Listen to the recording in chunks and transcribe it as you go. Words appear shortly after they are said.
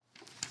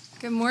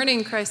Good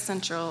morning, Christ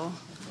Central.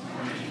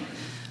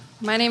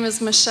 My name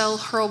is Michelle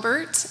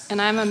Hurlbert, and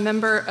I'm a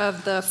member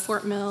of the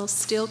Fort Mill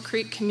Steel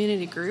Creek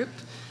Community Group.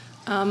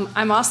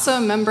 I'm also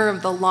a member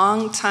of the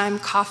Long Time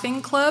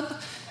Coughing Club,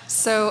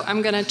 so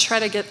I'm going to try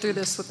to get through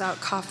this without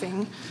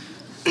coughing.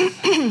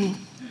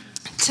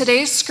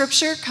 Today's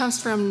scripture comes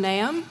from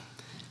Nahum,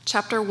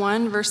 chapter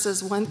 1,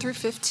 verses 1 through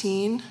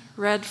 15,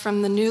 read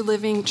from the New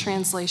Living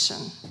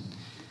Translation.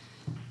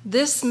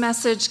 This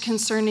message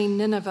concerning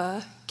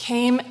Nineveh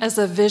came as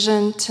a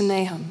vision to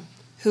Nahum,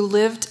 who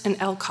lived in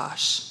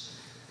Elkosh.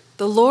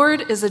 The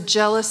Lord is a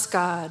jealous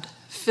God,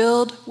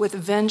 filled with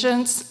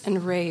vengeance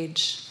and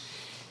rage.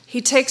 He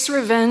takes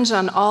revenge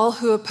on all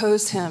who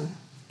oppose him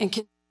and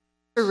continues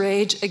to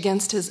rage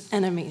against his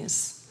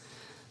enemies.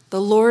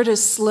 The Lord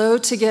is slow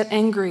to get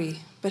angry,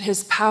 but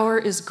his power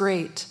is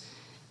great,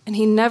 and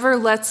he never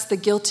lets the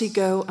guilty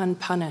go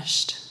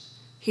unpunished.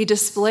 He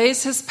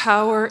displays his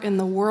power in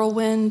the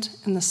whirlwind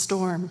and the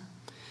storm.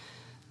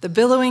 The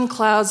billowing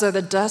clouds are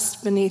the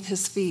dust beneath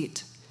his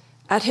feet.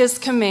 At his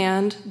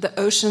command, the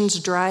oceans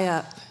dry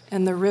up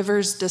and the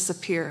rivers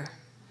disappear.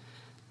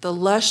 The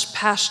lush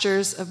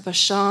pastures of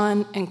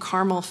Bashan and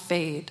Carmel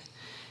fade,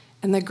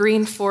 and the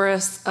green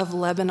forests of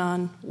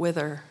Lebanon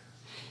wither.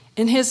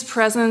 In his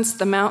presence,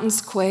 the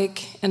mountains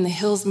quake and the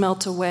hills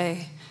melt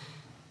away.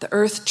 The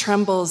earth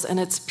trembles and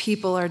its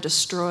people are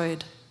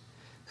destroyed.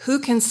 Who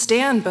can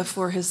stand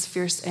before his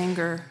fierce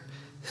anger?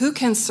 Who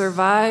can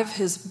survive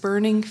his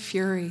burning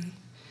fury?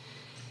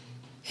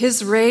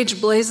 His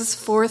rage blazes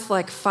forth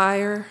like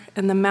fire,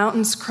 and the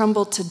mountains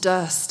crumble to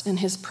dust in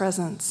his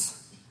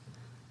presence.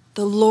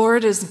 The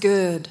Lord is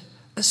good,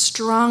 a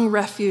strong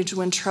refuge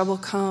when trouble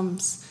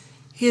comes.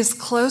 He is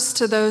close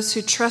to those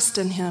who trust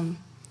in him,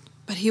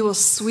 but he will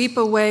sweep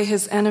away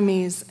his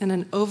enemies in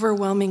an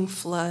overwhelming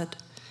flood.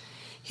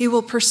 He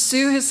will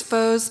pursue his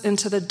foes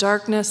into the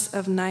darkness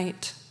of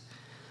night.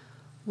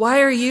 Why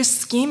are you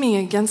scheming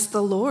against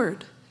the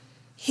Lord?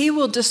 He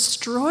will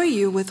destroy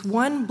you with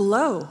one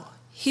blow.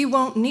 He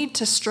won't need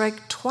to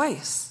strike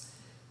twice.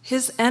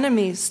 His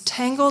enemies,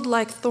 tangled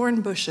like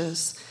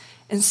thornbushes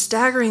and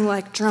staggering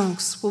like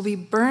drunks, will be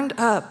burned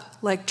up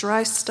like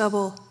dry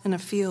stubble in a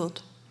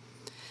field.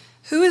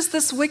 Who is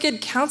this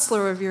wicked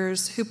counselor of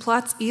yours who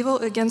plots evil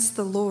against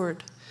the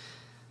Lord?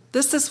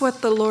 This is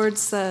what the Lord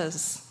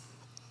says.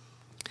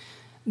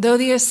 Though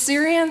the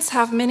Assyrians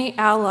have many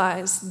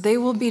allies, they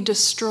will be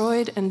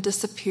destroyed and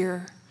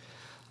disappear.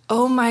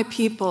 O my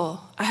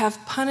people, I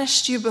have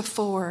punished you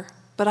before,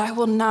 but I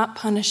will not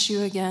punish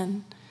you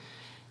again.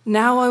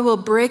 Now I will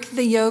break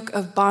the yoke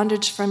of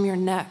bondage from your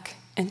neck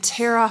and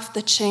tear off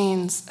the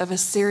chains of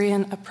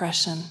Assyrian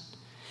oppression.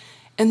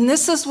 And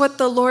this is what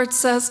the Lord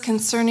says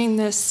concerning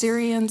the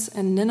Assyrians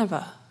and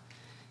Nineveh.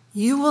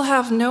 You will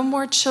have no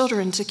more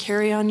children to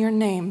carry on your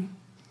name.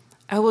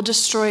 I will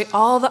destroy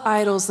all the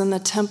idols in the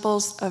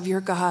temples of your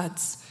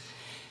gods.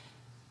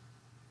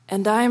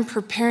 And I am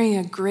preparing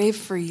a grave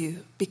for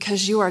you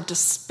because you are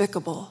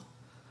despicable.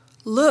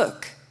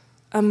 Look,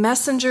 a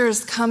messenger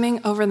is coming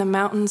over the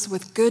mountains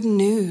with good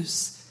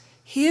news.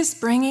 He is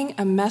bringing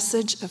a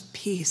message of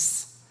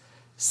peace.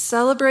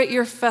 Celebrate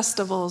your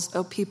festivals,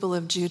 O people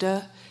of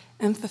Judah,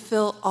 and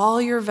fulfill all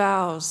your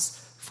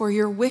vows, for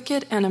your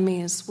wicked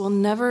enemies will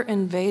never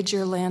invade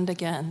your land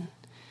again.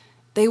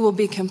 They will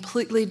be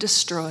completely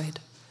destroyed.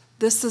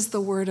 This is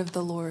the word of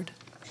the Lord.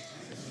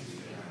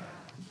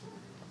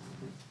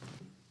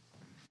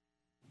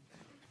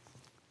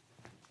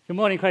 Good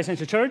morning, Christ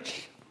Central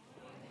Church.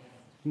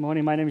 Good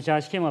morning. My name is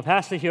Josh Kim. I'm a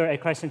pastor here at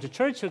Christ Central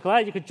Church. We're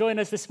glad you could join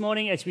us this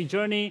morning as we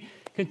journey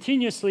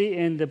continuously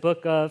in the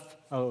books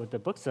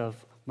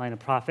of Minor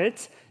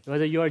Prophets.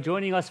 Whether you are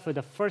joining us for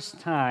the first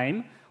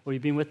time or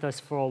you've been with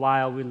us for a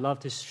while, we'd love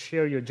to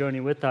share your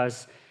journey with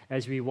us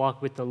as we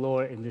walk with the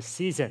Lord in this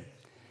season.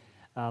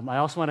 I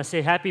also want to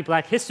say Happy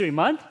Black History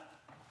Month.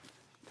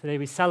 Today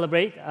we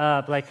celebrate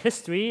Black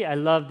history. I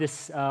love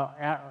this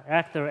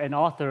actor and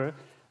author,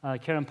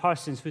 Karen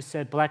Parsons, who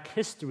said Black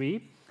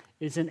history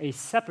isn't a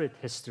separate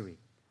history.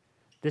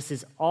 This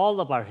is all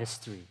of our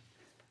history.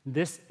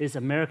 This is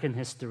American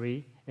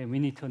history, and we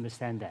need to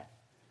understand that.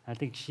 I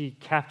think she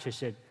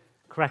captures it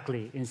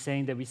correctly in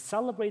saying that we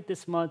celebrate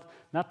this month,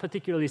 not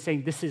particularly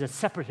saying this is a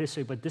separate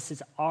history, but this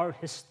is our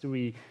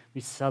history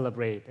we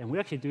celebrate. And we're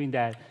actually doing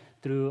that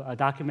through a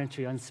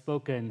documentary,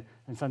 Unspoken,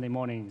 on Sunday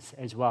mornings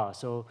as well.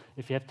 So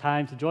if you have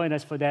time to join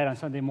us for that on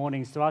Sunday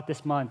mornings throughout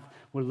this month,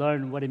 we'll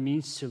learn what it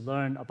means to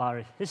learn about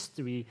a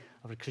history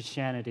of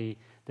Christianity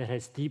that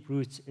has deep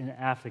roots in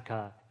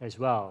Africa as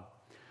well.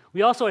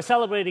 We also are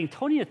celebrating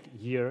 20th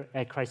year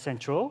at Christ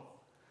Central.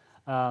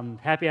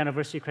 Happy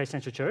anniversary, Christ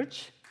Central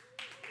Church.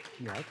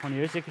 Yeah, 20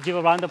 years. You could give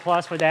a round of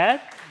applause for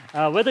that.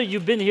 Whether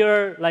you've been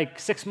here like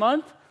 6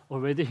 months or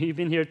whether you've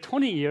been here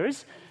 20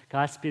 years,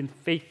 God's been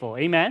faithful.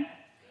 Amen?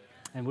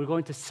 And we're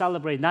going to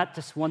celebrate not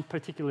just one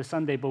particular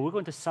Sunday, but we're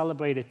going to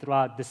celebrate it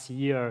throughout this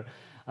year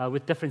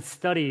with different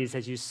studies.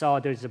 As you saw,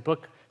 there's a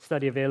book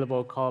study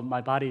available called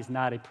My Body is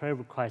Not a Prayer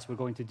Request we're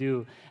going to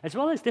do, as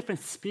well as different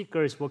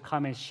speakers will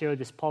come and share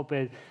this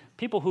pulpit,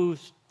 people who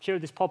shared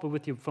this pulpit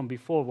with you from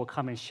before will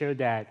come and share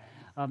that,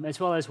 as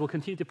well as we'll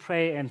continue to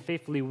pray and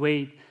faithfully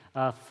wait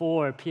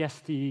for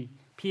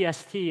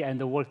PST and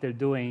the work they're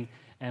doing,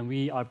 and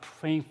we are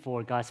praying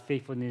for God's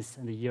faithfulness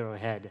in the year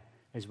ahead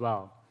as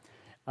well.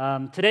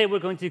 Today we're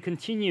going to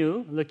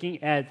continue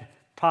looking at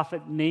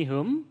Prophet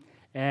Nahum,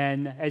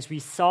 and as we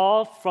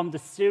saw from the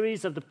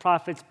series of the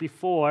prophets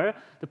before,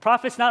 the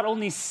prophets not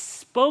only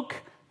spoke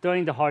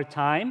during the hard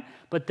time,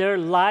 but their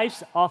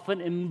lives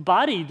often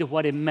embodied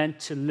what it meant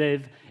to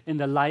live in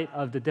the light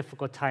of the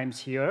difficult times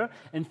here.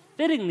 And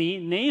fittingly,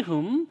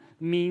 Nahum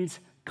means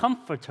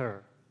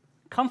comforter,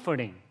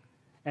 comforting.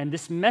 And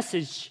this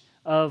message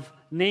of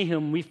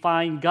Nahum, we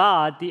find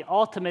God, the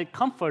ultimate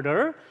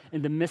comforter,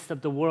 in the midst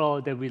of the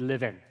world that we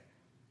live in.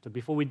 So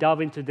before we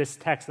delve into this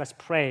text, let's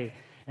pray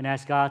and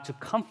ask God to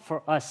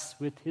comfort us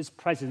with His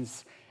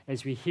presence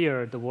as we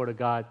hear the Word of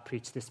God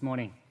preached this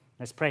morning.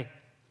 Let's pray.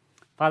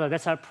 Father,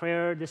 that's our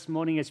prayer this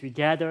morning as we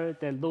gather,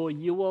 that, Lord,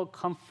 you will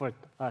comfort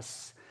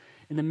us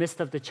in the midst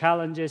of the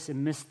challenges, in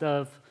the midst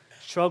of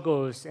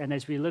struggles, and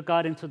as we look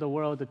out into the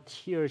world, the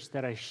tears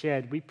that are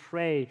shed, we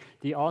pray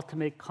the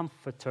ultimate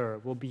comforter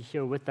will be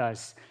here with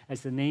us,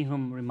 as the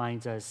Nahum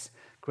reminds us.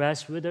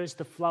 Grass withers,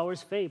 the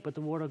flowers fade, but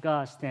the Word of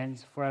God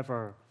stands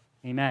forever.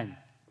 Amen.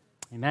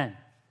 Amen.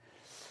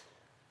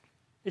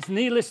 It's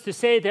needless to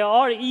say there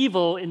are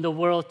evil in the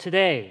world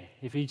today.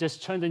 If you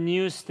just turn the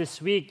news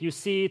this week, you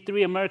see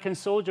 3 American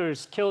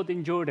soldiers killed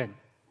in Jordan.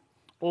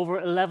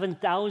 Over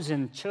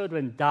 11,000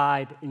 children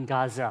died in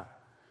Gaza.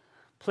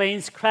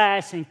 Planes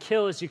crash and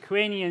kills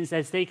Ukrainians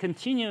as they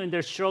continue in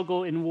their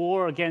struggle in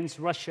war against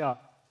Russia.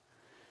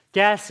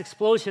 Gas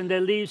explosion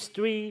that leaves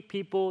 3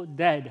 people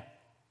dead.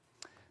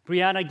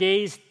 Breonna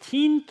Gay's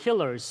teen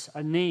killers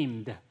are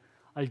named,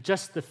 are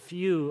just a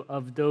few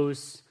of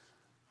those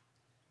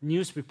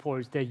news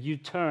reports that you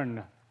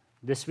turn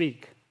this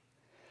week.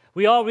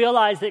 We all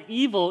realize that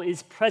evil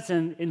is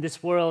present in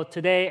this world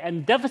today,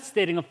 and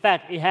devastating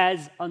effect it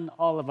has on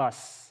all of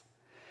us.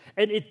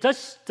 And it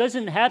just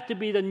doesn't have to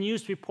be the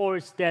news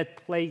reports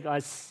that plague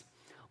us.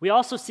 We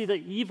also see the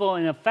evil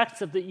and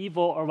effects of the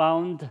evil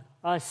around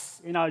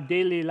us in our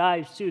daily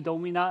lives too,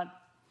 don't we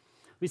not?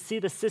 We see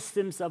the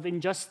systems of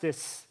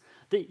injustice,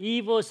 the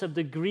evils of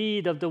the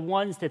greed of the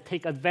ones that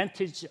take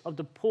advantage of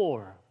the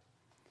poor.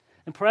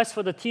 And perhaps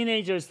for the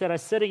teenagers that are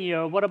sitting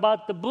here, what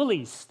about the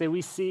bullies that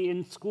we see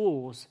in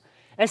schools?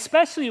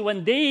 Especially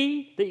when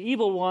they, the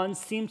evil ones,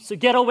 seems to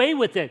get away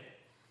with it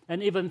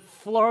and even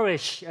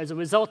flourish as a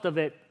result of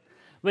it.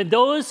 When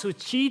those who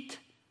cheat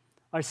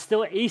are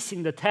still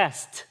acing the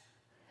test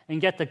and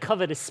get the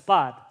coveted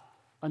spot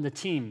on the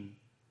team.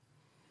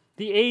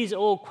 The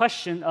age-old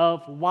question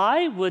of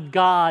why would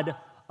God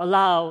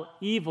allow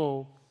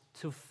evil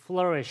to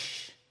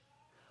flourish?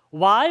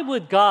 Why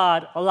would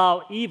God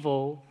allow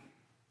evil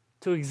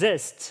to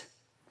exist?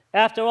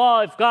 After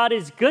all, if God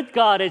is good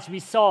God, as we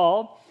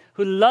saw,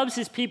 who loves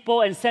His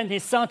people and sent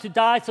His Son to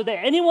die so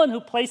that anyone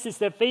who places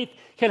their faith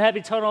can have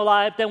eternal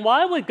life, then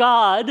why would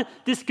God,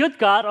 this good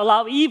God,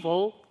 allow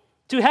evil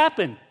to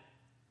happen?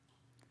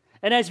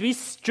 And as we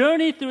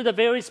journey through the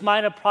various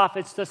minor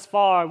prophets thus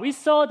far, we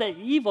saw that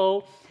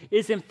evil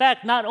is in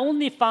fact not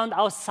only found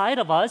outside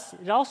of us,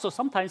 it's also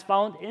sometimes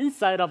found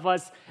inside of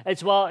us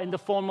as well in the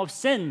form of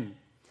sin.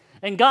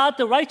 And God,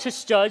 the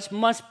righteous judge,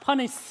 must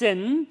punish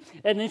sin,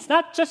 and it's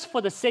not just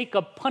for the sake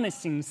of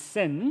punishing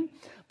sin,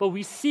 but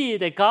we see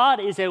that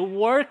God is at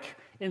work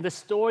in the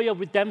story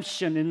of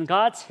redemption in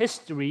God's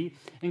history,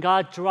 and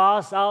God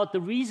draws out the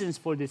reasons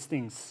for these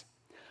things.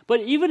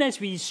 But even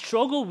as we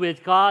struggle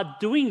with God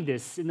doing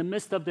this in the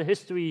midst of the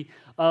history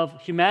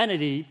of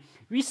humanity,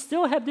 we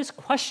still have these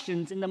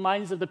questions in the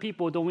minds of the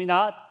people, don't we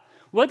not?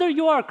 Whether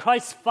you are a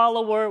Christ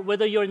follower,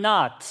 whether you're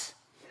not.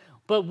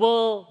 But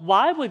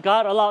why would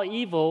God allow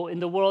evil in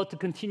the world to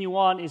continue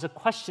on is a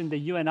question that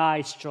you and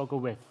I struggle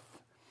with.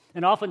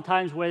 And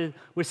oftentimes we're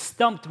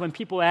stumped when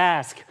people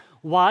ask,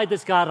 why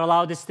does God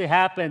allow this to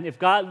happen? If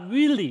God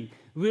really,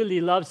 really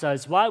loves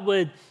us, why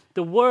would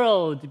the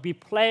world be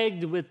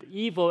plagued with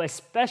evil,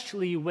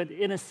 especially when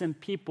innocent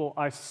people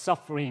are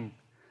suffering?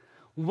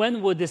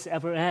 When would this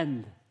ever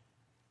end?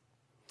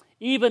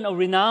 Even a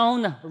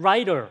renowned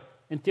writer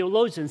and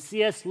theologian,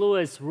 C.S.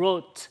 Lewis,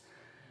 wrote,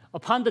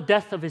 upon the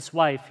death of his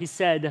wife, he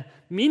said,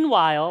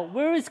 "Meanwhile,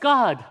 where is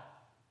God?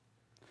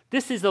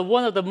 This is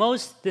one of the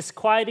most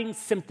disquieting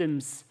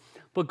symptoms.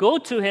 But go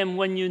to Him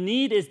when your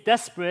need is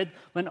desperate,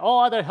 when all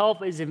other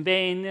help is in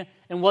vain,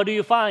 and what do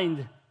you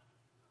find?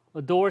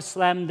 A door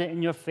slammed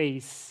in your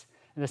face,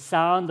 and the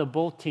sound of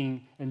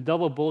bolting and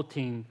double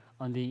bolting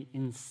on the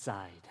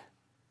inside."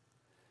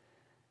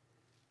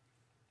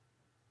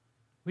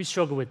 We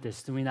struggle with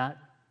this, do we not?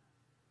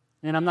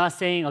 And I'm not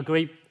saying a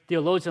great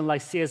theologian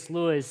like C.S.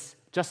 Lewis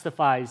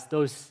justifies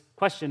those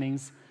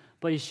questionings,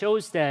 but it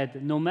shows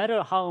that no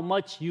matter how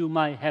much you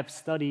might have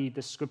studied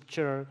the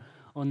Scripture,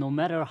 or no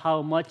matter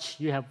how much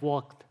you have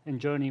walked and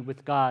journeyed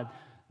with God,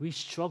 we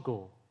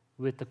struggle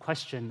with the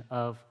question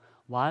of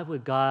why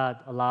would God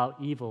allow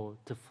evil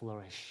to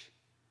flourish?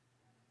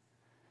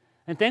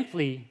 And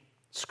thankfully,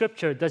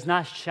 Scripture does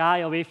not shy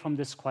away from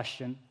this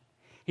question.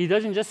 He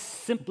doesn't just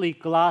simply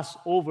gloss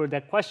over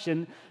that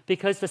question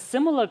because the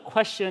similar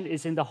question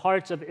is in the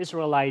hearts of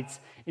Israelites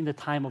in the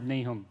time of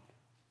Nahum.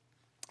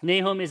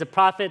 Nahum is a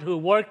prophet who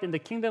worked in the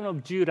kingdom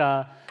of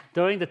Judah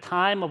during the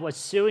time of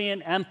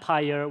Assyrian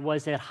Empire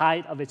was at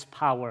height of its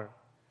power.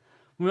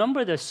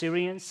 Remember the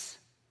Assyrians?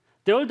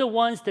 They were the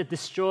ones that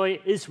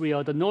destroyed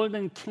Israel, the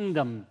northern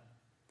kingdom.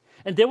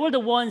 And they were the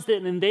ones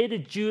that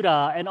invaded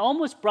Judah and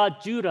almost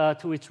brought Judah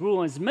to its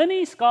ruins.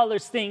 Many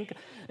scholars think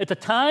at the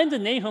time that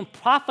Nahum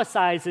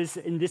prophesies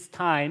in this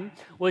time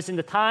was in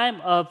the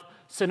time of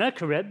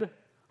Sennacherib,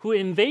 who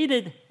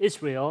invaded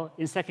Israel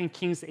in 2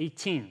 Kings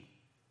 18.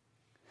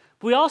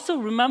 We also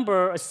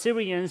remember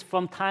Assyrians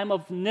from time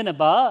of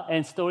Nineveh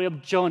and story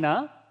of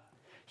Jonah.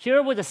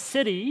 Here was a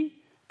city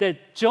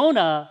that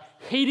Jonah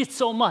hated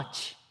so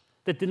much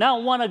that did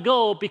not want to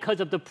go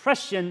because of the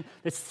oppression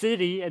the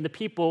city and the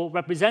people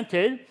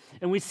represented.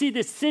 And we see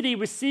this city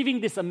receiving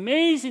this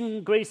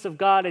amazing grace of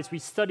God as we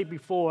studied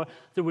before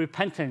through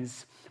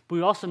repentance. But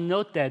we also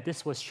note that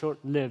this was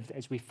short-lived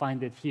as we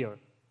find it here.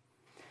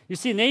 You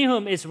see,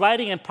 Nahum is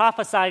writing and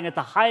prophesying at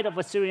the height of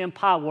Assyrian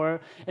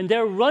power, and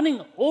they're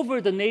running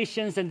over the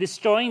nations and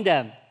destroying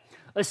them.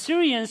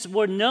 Assyrians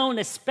were known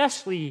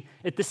especially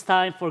at this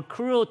time for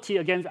cruelty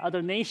against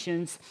other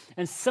nations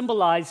and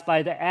symbolized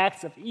by the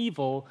acts of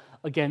evil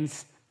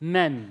against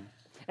men.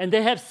 And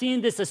they have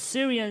seen this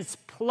Assyrians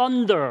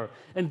plunder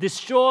and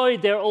destroy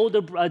their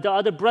the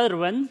other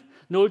brethren,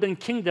 northern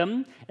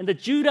kingdom, and the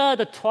Judah,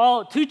 the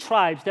two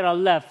tribes that are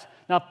left,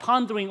 now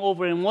pondering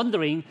over and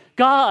wondering,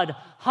 God,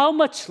 how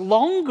much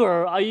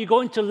longer are you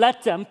going to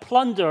let them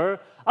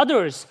plunder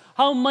others?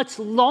 How much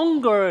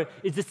longer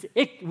is this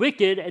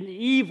wicked and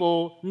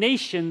evil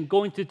nation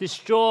going to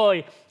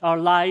destroy our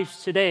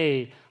lives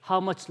today? How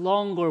much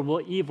longer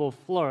will evil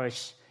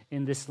flourish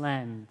in this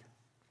land?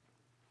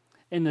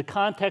 In the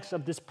context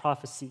of this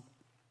prophecy,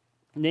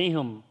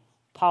 Nahum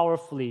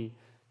powerfully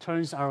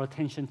turns our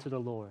attention to the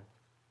Lord.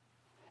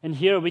 And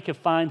here we can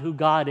find who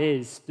God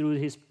is through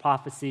his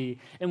prophecy.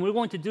 And we're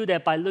going to do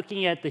that by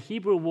looking at the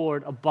Hebrew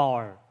word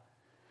abar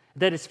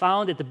that is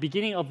found at the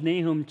beginning of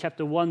Nahum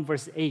chapter 1,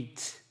 verse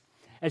 8.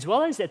 As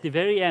well as at the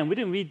very end, we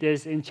didn't read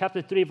this in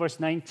chapter 3, verse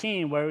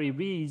 19, where it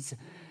reads,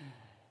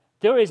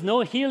 "There is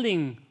no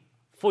healing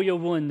for your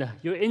wound.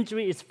 Your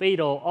injury is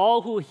fatal.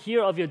 All who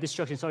hear of your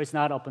destruction," sorry, it's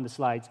not up on the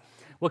slides,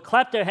 "will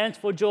clap their hands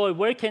for joy.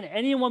 Where can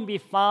anyone be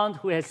found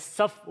who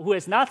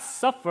has not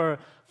suffered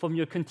from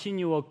your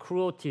continual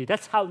cruelty?"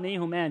 That's how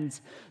Nahum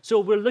ends. So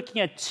we're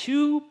looking at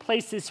two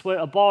places where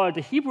abar,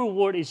 the Hebrew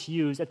word, is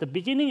used. At the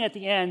beginning, at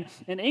the end.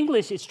 In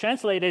English, it's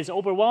translated as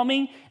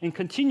overwhelming and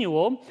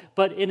continual,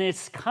 but in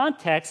its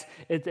context,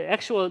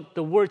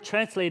 the word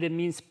translated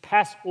means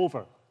pass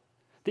over.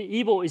 The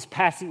evil is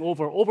passing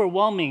over,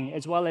 overwhelming,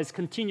 as well as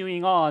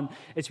continuing on.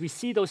 As we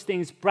see those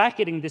things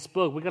bracketing this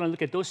book, we're going to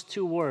look at those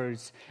two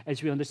words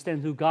as we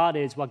understand who God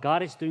is, what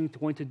God is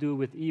going to do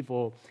with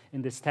evil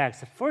in this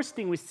text. The first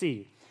thing we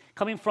see,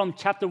 coming from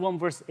chapter 1,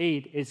 verse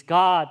 8, is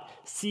God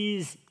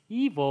sees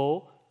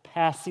evil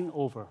passing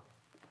over.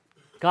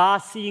 God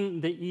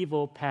seeing the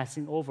evil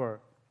passing over.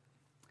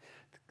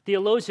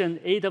 Theologian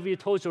A.W.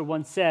 Tozer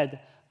once said,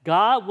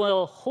 God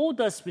will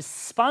hold us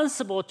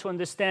responsible to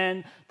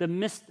understand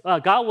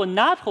God will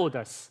not hold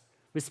us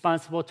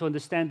responsible to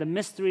understand the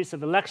mysteries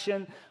of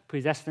election,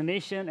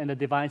 predestination, and the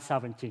divine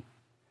sovereignty.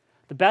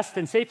 The best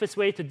and safest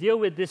way to deal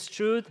with this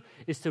truth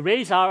is to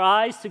raise our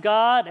eyes to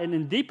God and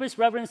in deepest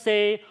reverence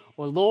say,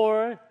 "O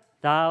Lord,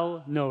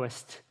 thou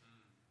knowest."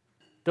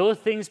 Those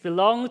things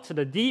belong to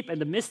the deep and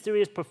the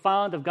mysterious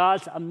profound of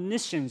God's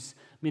omniscience,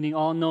 meaning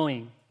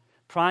all-knowing.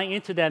 Prying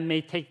into them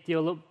may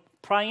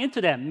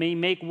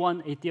make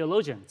one a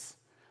theologian,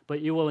 but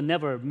it will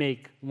never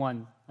make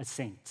one a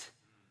saint.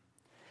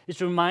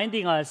 It's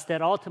reminding us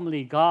that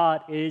ultimately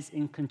God is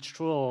in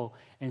control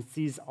and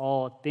sees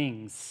all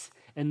things.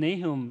 And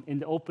Nahum, in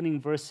the opening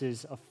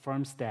verses,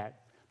 affirms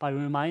that by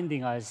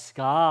reminding us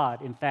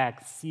God, in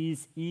fact,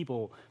 sees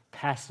evil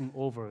passing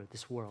over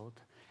this world,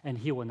 and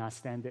he will not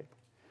stand it.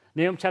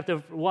 Nahum chapter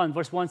 1,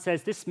 verse 1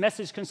 says, "This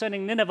message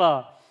concerning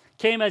Nineveh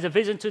came as a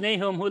vision to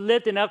Nahum, who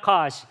lived in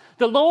Elkosh.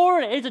 The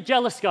Lord is a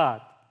jealous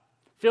God,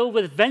 filled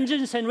with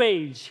vengeance and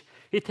rage.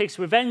 He takes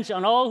revenge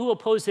on all who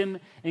oppose him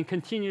and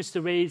continues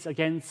to rage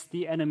against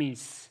the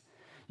enemies."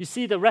 You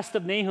see, the rest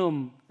of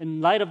Nahum, in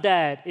light of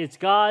that, it's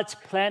God's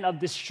plan of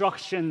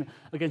destruction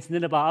against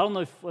Nineveh. I don't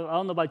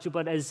know about you,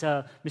 but as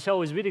Michelle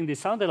was reading this,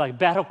 it sounded like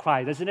battle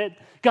cry, doesn't it?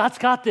 God's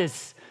got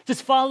this.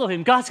 Just follow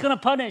him. God's going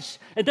to punish.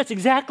 And that's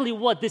exactly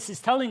what this is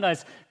telling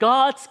us.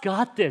 God's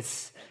got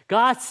this.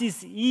 God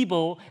sees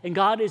evil, and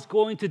God is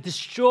going to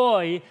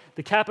destroy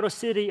the capital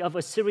city of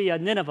Assyria,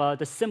 Nineveh,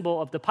 the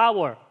symbol of the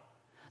power.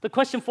 The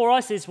question for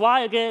us is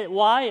why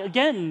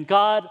again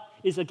God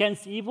is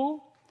against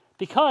evil?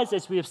 Because,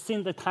 as we have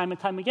seen time and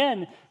time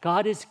again,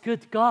 God is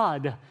good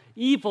God.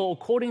 Evil,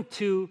 according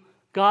to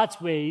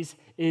God's ways,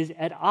 is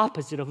at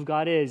opposite of who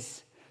God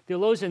is.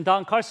 Theologian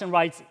Don Carson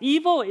writes,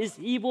 "Evil is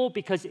evil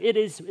because it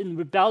is in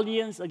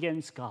rebellion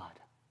against God.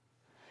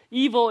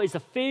 Evil is a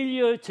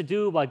failure to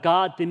do what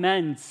God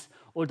demands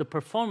or the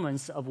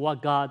performance of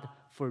what God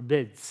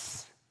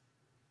forbids.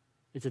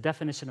 It's a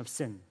definition of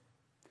sin.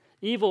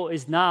 Evil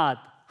is not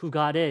who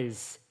God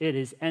is. It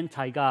is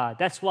anti-God.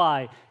 That's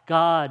why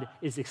God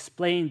is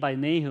explained by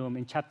Nahum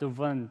in chapter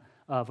 1,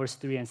 verse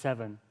 3 and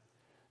 7.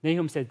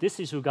 Nahum said, this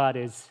is who God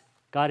is.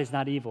 God is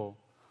not evil.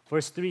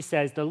 Verse 3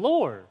 says, the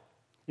Lord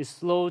is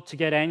slow to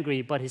get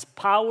angry, but his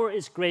power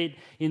is great.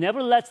 He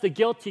never lets the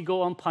guilty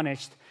go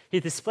unpunished. He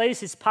displays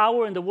his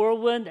power in the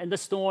whirlwind and the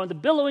storm, the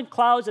billowing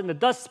clouds and the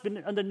dust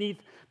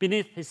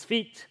beneath his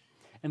feet.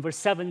 And verse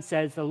 7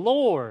 says, the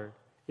Lord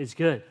is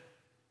good.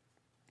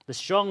 The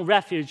strong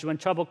refuge when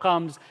trouble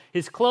comes.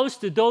 He's close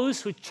to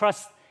those who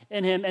trust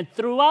in him. And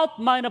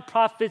throughout minor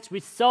prophets we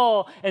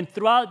saw, and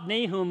throughout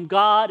Nahum,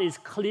 God is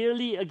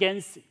clearly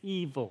against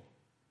evil.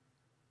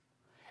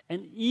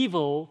 And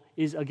evil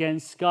is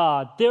against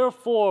God.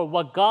 Therefore,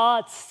 what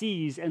God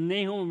sees, and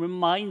Nahum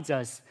reminds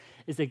us,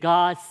 is that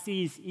God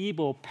sees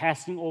evil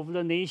passing over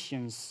the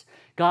nations.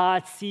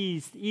 God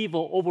sees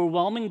evil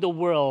overwhelming the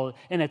world.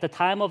 And at the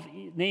time of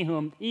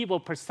Nahum, evil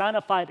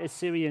personified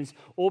Assyrians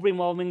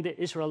overwhelming the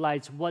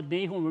Israelites. What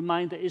Nahum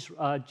reminds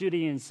the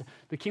Judeans,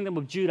 the kingdom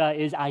of Judah,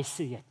 is I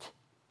see it.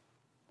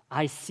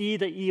 I see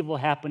the evil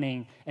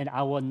happening, and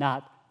I will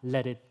not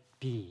let it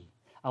be.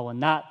 I will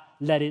not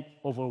let it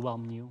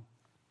overwhelm you.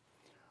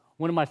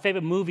 One of my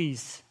favorite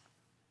movies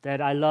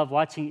that I love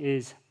watching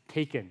is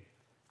Taken.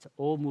 It's an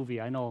old movie,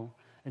 I know.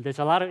 And there's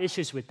a lot of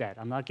issues with that.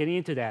 I'm not getting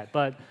into that.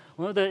 But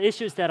one of the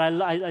issues that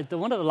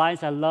one of the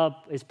lines I love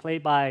is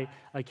played by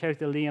a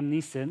character, Liam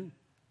Neeson.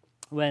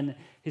 When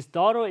his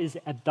daughter is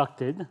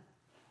abducted,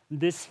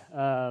 this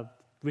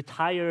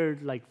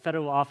retired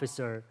federal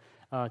officer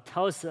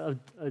tells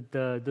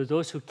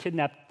those who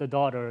kidnapped the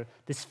daughter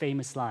this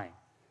famous line.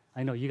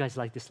 I know you guys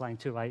like this line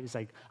too, right? It's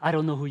like, I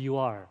don't know who you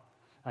are.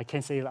 I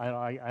can't say,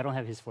 I don't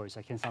have his voice.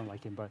 I can't sound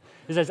like him. But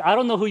he says, I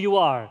don't know who you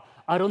are.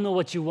 I don't know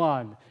what you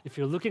want. If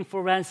you're looking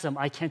for ransom,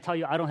 I can't tell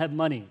you I don't have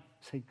money.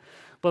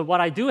 But what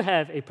I do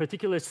have a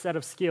particular set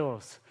of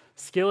skills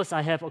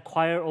I have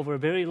acquired over a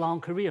very long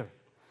career,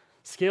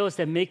 skills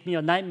that make me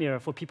a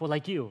nightmare for people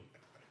like you.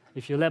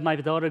 If you let my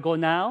daughter go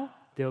now,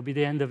 there will be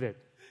the end of it.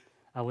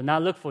 I will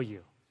not look for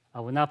you.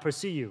 I will not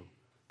pursue you.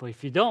 But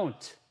if you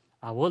don't,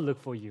 I will look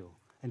for you.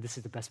 And this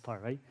is the best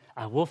part, right?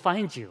 I will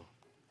find you,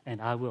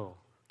 and I will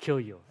kill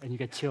you. And you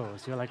get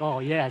chills. You're like, oh,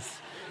 yes,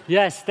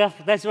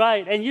 that's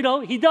right. And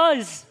he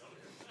does.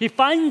 He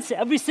finds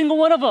every single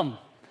one of them.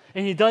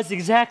 And he does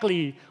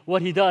exactly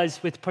what he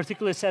does with a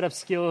particular set of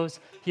skills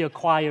he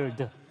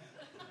acquired.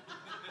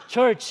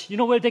 Church, you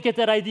know where they get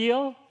that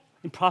idea?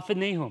 In Prophet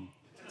Nahum.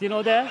 Do you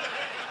know that?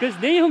 Because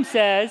Nahum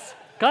says,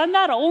 God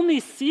not only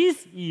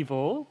sees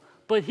evil,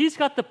 but he's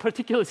got the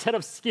particular set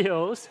of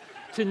skills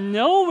to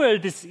know where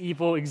this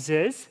evil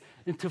exists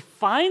and to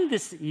find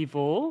this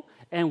evil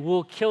and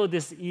will kill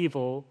this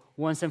evil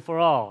once and for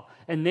all.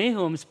 And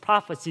Nahum's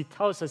prophecy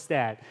tells us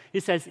that. He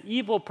says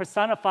evil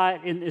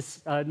personified in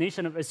this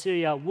nation of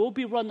Assyria will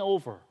be run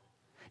over.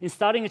 In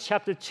starting in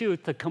chapter 2,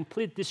 the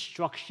complete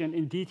destruction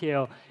in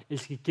detail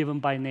is given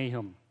by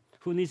Nahum.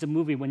 Who needs a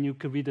movie when you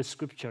could read the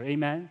scripture?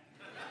 Amen?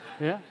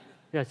 Yeah?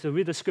 Yeah, so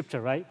read the scripture,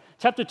 right?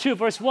 Chapter 2,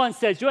 verse 1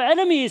 says, your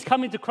enemy is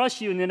coming to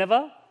crush you,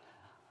 Nineveh.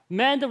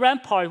 Man the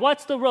rampart,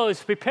 watch the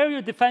roads, prepare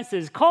your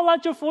defenses, call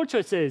out your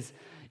fortresses.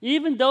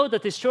 Even though the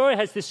destroyer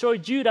has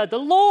destroyed Judah, the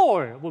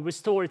Lord will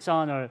restore its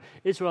honor.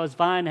 Israel's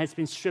vine has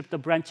been stripped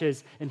of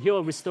branches, and he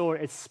will restore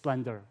its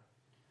splendor.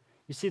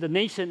 You see, the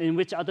nation in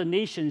which other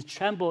nations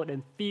trembled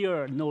and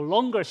fear no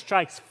longer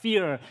strikes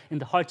fear in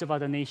the hearts of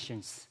other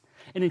nations.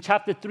 And in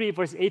chapter 3,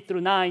 verse 8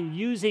 through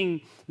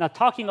 9, now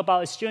talking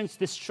about Assyrian's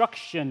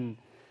destruction,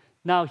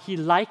 now he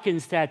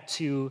likens that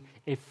to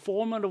a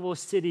formidable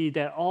city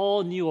that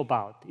all knew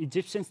about,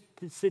 Egyptian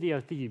city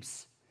of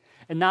Thebes.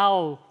 And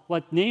now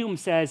what Nahum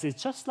says is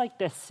just like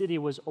that city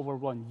was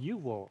overrun, you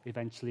will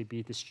eventually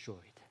be destroyed.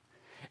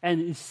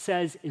 And it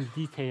says in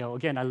detail,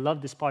 again, I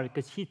love this part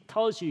because he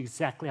tells you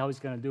exactly how he's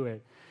going to do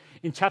it.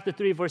 In chapter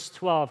 3, verse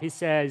 12, he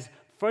says,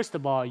 first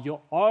of all,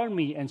 your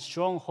army and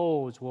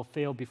strongholds will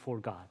fail before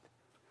God.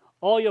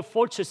 All your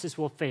fortresses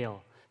will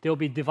fail. They will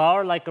be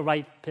devoured like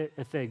ripe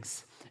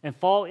figs and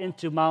fall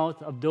into the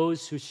mouth of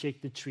those who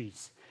shake the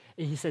trees.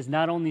 And he says,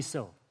 not only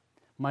so,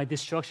 my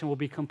destruction will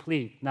be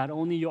complete. Not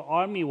only your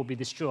army will be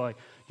destroyed,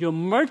 your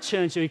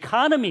merchants, your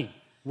economy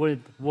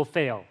will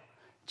fail.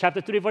 Chapter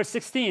 3, verse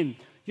 16,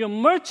 your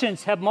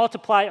merchants have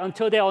multiplied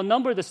until they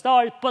outnumber the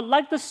stars, but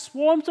like the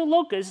swarms of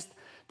locusts,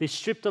 they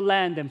strip the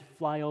land and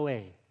fly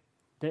away.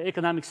 The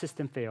economic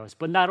system fails.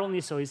 But not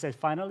only so, he says,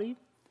 finally,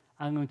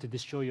 I'm going to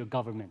destroy your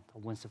government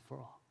once and for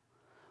all.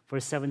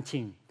 Verse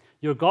 17,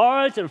 your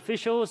guards and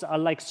officials are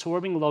like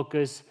swarming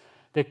locusts.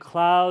 They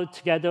cloud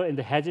together in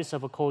the hedges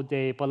of a cold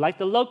day. But like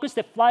the locusts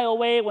that fly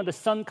away when the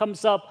sun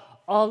comes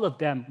up, all of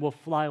them will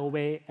fly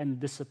away and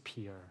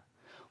disappear.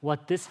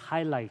 What this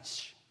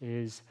highlights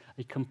is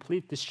a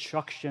complete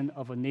destruction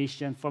of a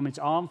nation from its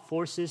armed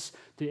forces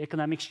to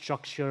economic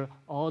structure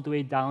all the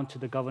way down to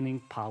the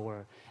governing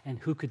power. And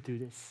who could do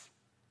this?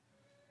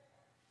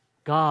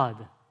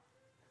 God.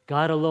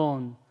 God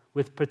alone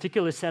with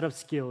particular set of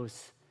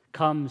skills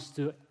comes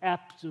to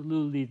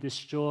absolutely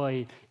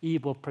destroy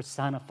evil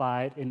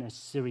personified in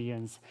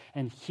Assyrians.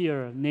 And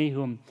here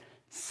Nahum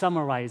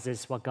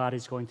summarizes what God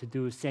is going to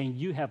do, saying,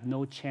 you have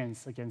no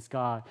chance against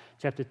God.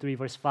 Chapter 3,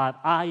 verse 5,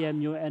 I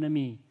am your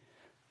enemy.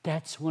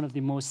 That's one of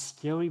the most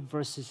scary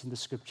verses in the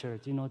scripture.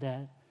 Do you know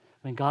that?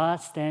 When God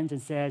stands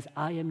and says,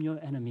 I am your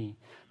enemy,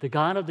 the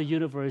God of the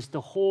universe,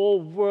 the whole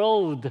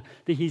world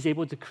that he's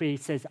able to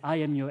create says, I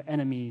am your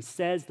enemy,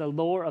 says the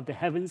Lord of the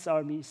heavens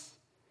armies.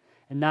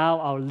 And now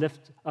I'll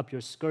lift up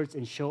your skirts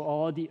and show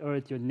all the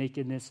earth your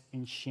nakedness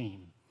and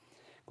shame.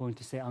 Going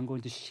to say, I'm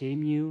going to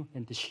shame you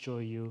and destroy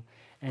you.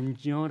 And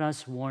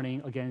Jonah's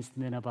warning against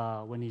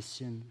Nineveh when he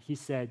sinned, he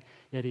said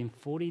that in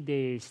 40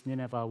 days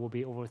Nineveh will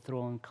be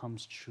overthrown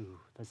comes true,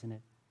 doesn't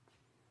it?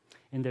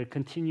 In their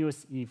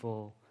continuous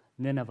evil,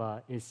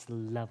 Nineveh is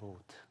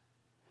leveled.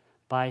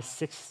 By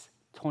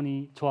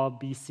 612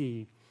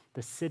 BC,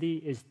 the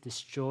city is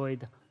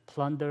destroyed,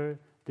 plundered,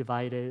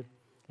 divided.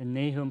 And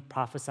Nahum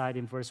prophesied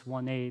in verse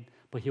 1:8,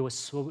 but he will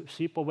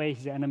sweep away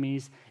his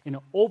enemies in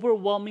an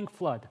overwhelming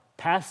flood,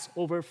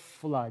 Passover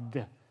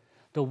flood.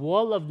 The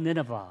wall of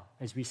Nineveh,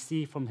 as we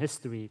see from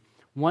history,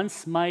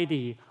 once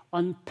mighty,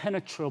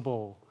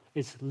 unpenetrable,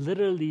 is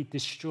literally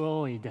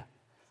destroyed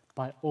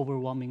by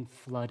overwhelming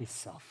flood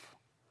itself.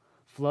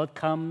 Flood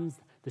comes,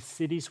 the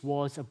city's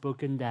walls are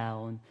broken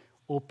down,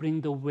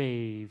 opening the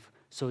wave,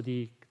 so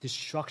the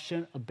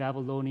destruction of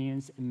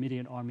Babylonians and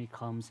Median army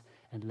comes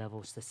and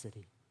levels the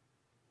city.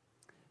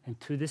 And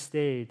to this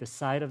day, the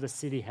site of the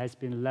city has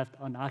been left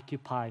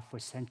unoccupied for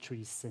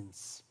centuries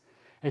since.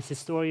 As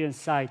historians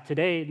cite,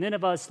 today,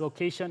 Nineveh's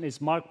location is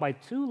marked by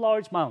two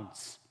large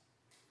mounds,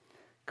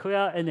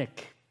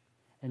 Koya-enik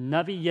and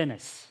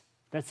Navi-Yenis.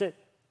 That's it.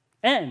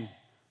 And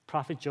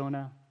Prophet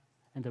Jonah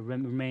and the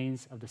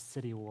remains of the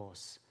city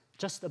walls.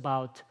 Just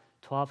about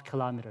 12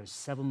 kilometers,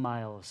 7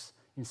 miles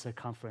in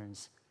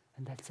circumference.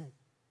 And that's it.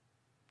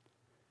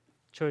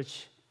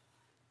 Church,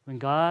 when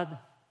God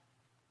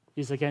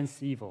is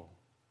against evil,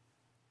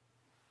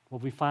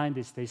 what we find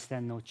is they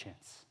stand no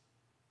chance.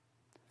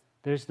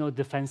 There's no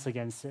defense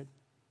against it.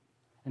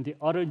 And the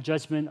utter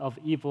judgment of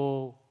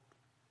evil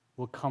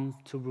will come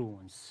to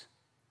ruins.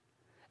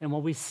 And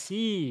what we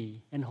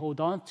see and hold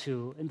on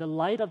to in the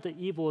light of the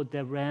evil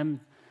that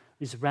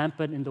is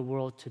rampant in the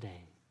world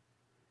today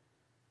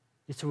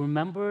is to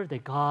remember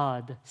that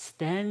God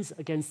stands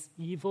against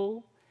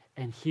evil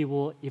and he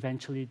will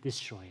eventually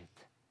destroy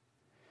it.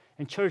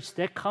 And church,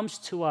 that comes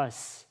to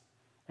us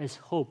as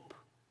hope.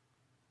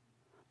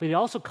 But it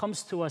also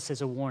comes to us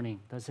as a warning,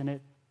 doesn't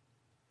it?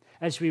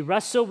 As we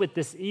wrestle with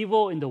this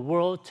evil in the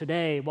world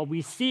today, what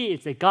we see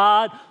is that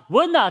God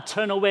will not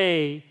turn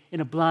away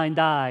in a blind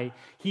eye.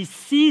 He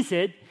sees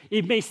it.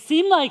 It may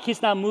seem like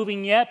he's not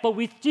moving yet, but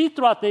we see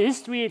throughout the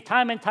history,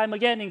 time and time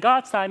again, in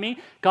God's timing,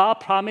 God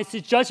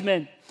promises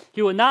judgment.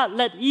 He will not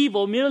let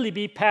evil merely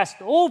be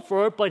passed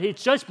over, but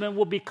his judgment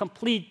will be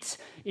complete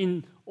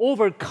in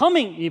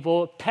overcoming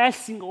evil,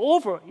 passing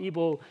over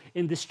evil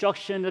in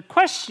destruction. The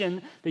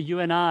question that you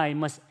and I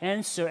must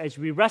answer as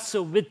we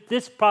wrestle with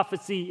this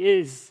prophecy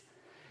is,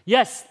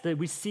 yes, that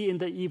we see in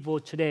the evil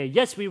today.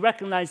 Yes, we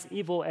recognize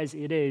evil as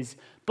it is,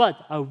 but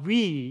are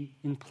we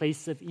in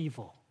place of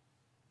evil?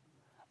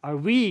 Are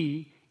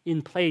we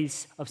in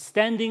place of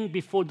standing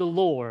before the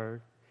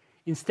Lord,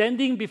 in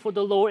standing before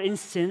the Lord in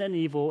sin and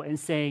evil and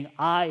saying,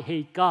 I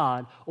hate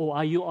God, or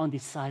are you on the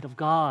side of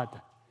God,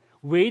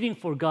 waiting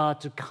for God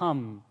to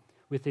come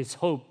with his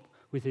hope,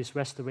 with his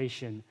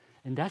restoration?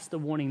 And that's the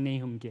warning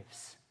Nahum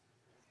gives.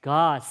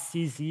 God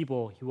sees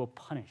evil, he will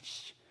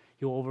punish,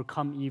 he will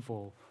overcome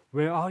evil.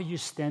 Where are you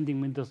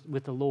standing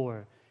with the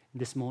Lord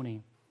this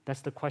morning?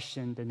 That's the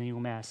question that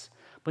Nahum asks.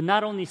 But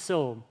not only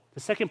so, the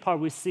second part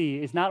we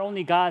see is not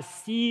only God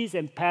sees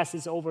and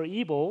passes over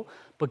evil,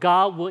 but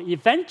God will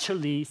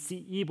eventually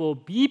see evil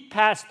be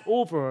passed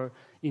over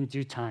in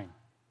due time.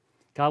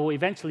 God will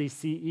eventually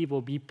see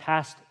evil be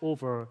passed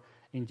over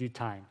in due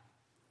time.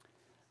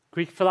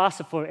 Greek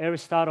philosopher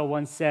Aristotle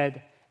once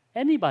said,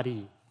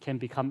 anybody can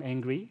become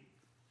angry.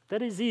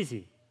 That is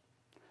easy.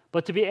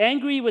 But to be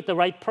angry with the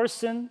right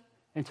person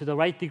and to the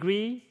right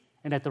degree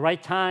and at the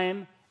right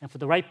time and for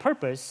the right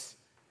purpose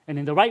and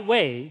in the right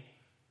way,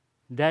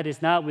 that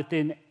is not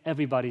within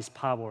everybody's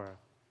power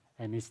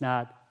and it's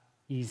not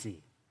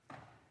easy.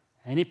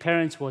 Any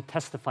parents will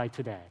testify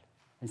to that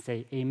and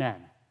say, amen.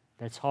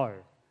 That's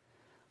hard.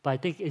 But I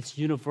think it's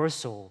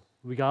universal,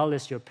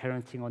 regardless you're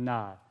parenting or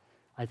not.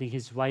 I think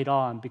he's right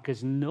on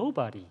because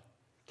nobody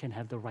can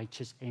have the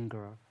righteous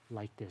anger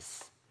like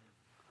this.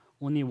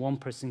 Only one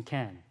person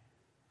can,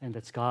 and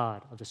that's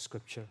God of the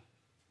Scripture.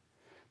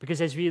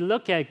 Because as we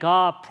look at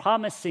God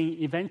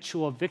promising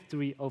eventual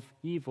victory of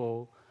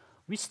evil,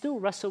 we still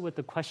wrestle with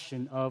the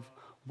question of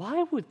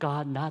why would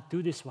God not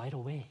do this right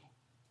away?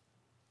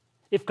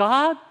 If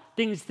God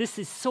thinks this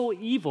is so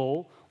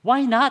evil,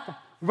 why not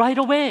right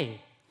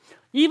away?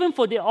 Even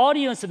for the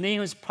audience of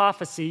Nahum's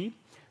prophecy,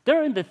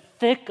 they're in the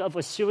thick of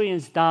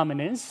Assyrians'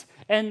 dominance,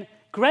 and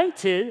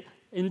granted,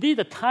 indeed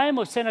the time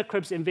of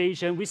Sennacherib's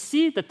invasion, we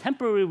see the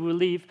temporary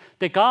relief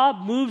that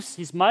God moves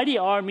his mighty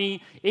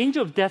army,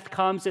 angel of death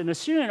comes, and the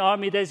Assyrian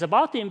army that is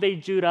about to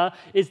invade Judah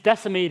is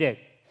decimated.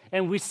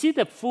 And we see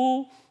the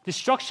full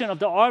destruction of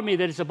the army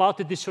that is about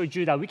to destroy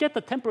Judah. We get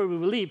the temporary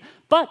relief.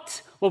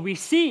 But what we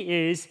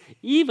see is,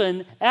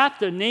 even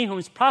after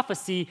Nahum's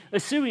prophecy,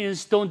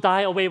 Assyrians don't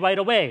die away right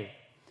away.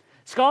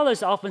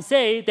 Scholars often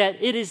say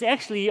that it is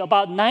actually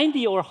about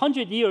 90 or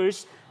 100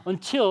 years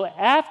until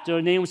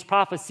after Nahum's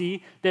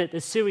prophecy that the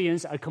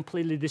Assyrians are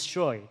completely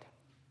destroyed.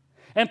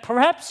 And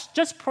perhaps,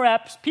 just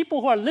perhaps,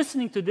 people who are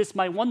listening to this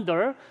might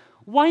wonder,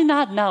 why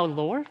not now,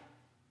 Lord?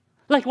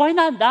 Like, why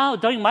not now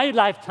during my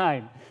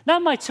lifetime?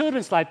 Not my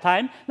children's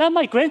lifetime, not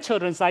my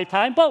grandchildren's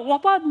lifetime, but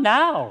what about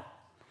now?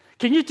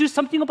 Can you do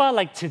something about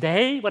like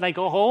today when I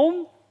go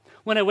home?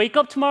 When I wake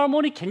up tomorrow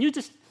morning, can you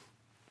just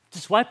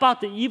wipe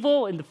out the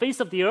evil in the face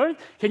of the earth?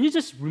 Can you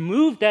just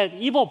remove that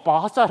evil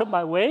boss out of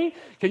my way?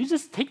 Can you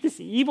just take these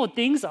evil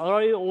things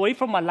away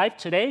from my life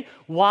today?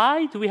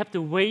 Why do we have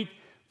to wait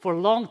for a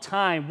long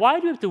time? Why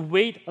do we have to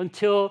wait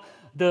until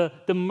the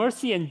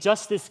mercy and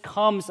justice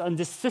comes on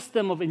this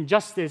system of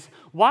injustice?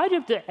 Why do we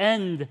have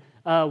to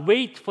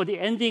wait for the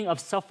ending of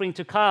suffering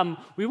to come?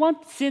 We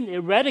want sin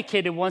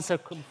eradicated once and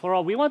for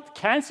all. We want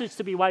cancers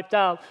to be wiped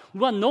out. We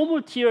want no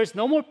more tears,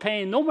 no more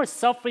pain, no more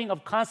suffering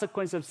of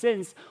consequence of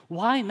sins.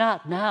 Why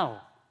not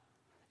now?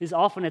 Is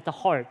often at the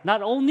heart.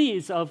 Not only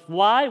is of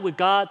why would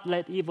God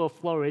let evil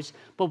flourish,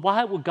 but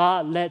why would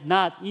God let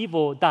not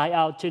evil die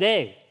out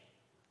today?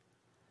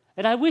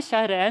 And I wish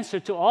I had an answer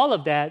to all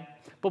of that,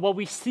 but what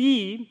we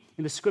see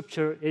in the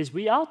scripture is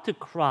we ought to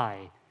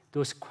cry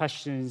those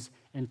questions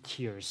and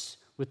tears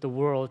with the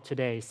world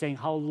today, saying,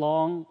 how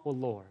long, O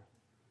Lord?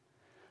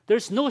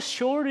 There's no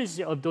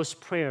shortage of those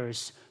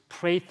prayers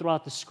prayed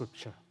throughout the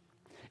scripture.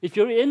 If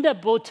you're in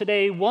that boat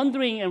today,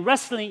 wondering and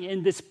wrestling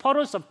in these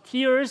puddles of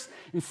tears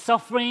and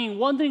suffering,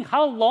 wondering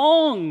how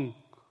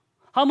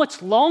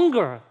much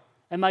longer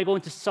am I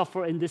going to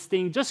suffer in this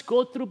thing? Just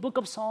go through the book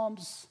of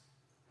Psalms.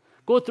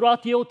 Go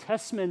throughout the Old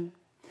Testament.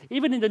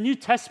 Even in the New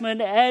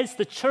Testament, as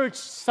the church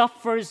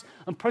suffers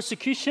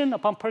persecution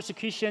upon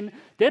persecution,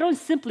 they don't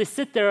simply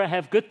sit there and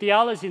have good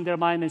theology in their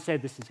mind and say,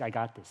 I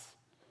got this.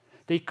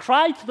 They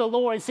cry to the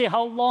Lord and say,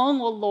 how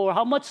long, O Lord?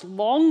 How much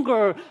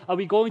longer are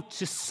we going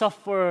to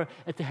suffer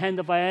at the hand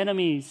of our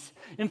enemies?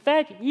 In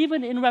fact,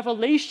 even in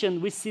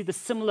Revelation, we see the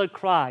similar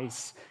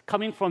cries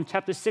coming from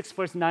chapter 6,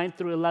 verse 9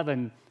 through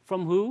 11.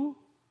 From who?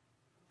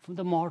 From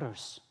the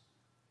martyrs.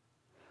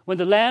 When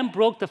the Lamb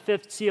broke the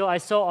fifth seal, I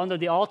saw under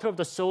the altar of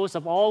the souls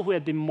of all who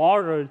had been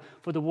martyred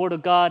for the word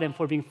of God and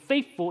for being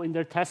faithful in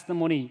their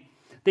testimony.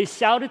 They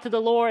shouted to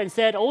the Lord and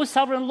said, O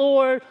sovereign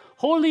Lord,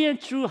 holy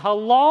and true, how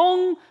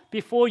long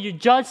before you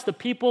judge the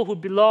people who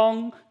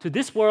belong to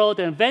this world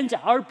and avenge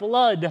our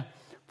blood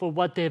for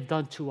what they have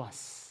done to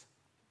us?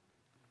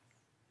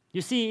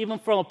 You see, even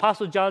from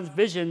Apostle John's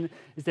vision,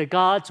 is that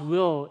God's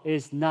will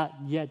is not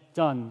yet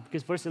done.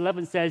 Because verse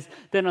 11 says,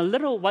 then a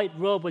little white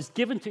robe was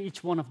given to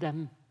each one of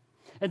them.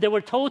 And they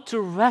were told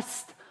to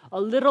rest a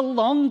little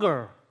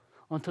longer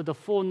until the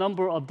full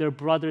number of their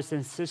brothers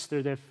and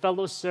sisters, their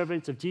fellow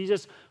servants of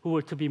Jesus who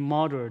were to be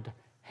martyred,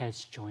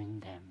 has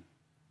joined them.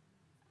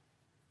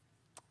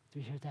 Do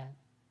you hear that?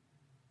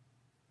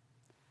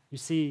 You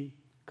see,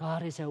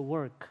 God is at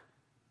work,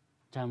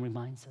 John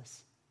reminds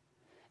us.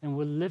 And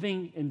we're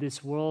living in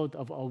this world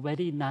of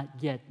already not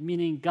yet,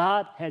 meaning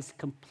God has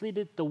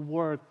completed the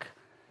work,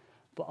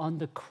 but on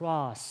the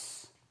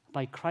cross,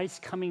 by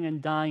Christ coming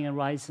and dying and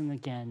rising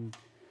again.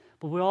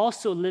 But we're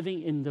also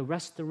living in the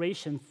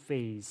restoration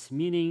phase,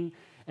 meaning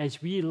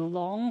as we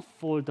long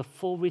for the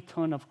full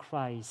return of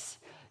Christ,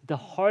 the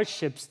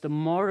hardships, the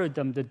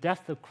martyrdom, the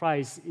death of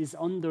Christ is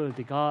under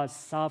the God's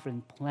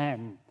sovereign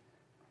plan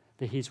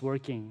that He's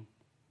working.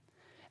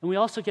 And we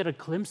also get a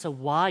glimpse of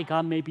why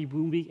God may be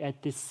moving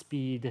at this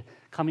speed,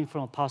 coming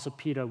from Apostle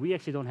Peter. We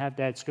actually don't have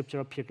that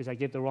scripture up here because I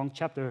gave the wrong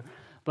chapter,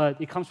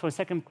 but it comes from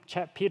 2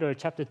 Peter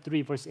chapter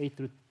 3, verse 8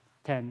 through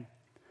 10.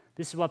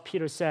 This is what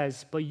Peter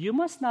says, but you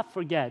must not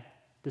forget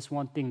this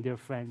one thing, dear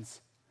friends.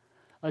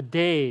 A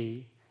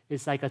day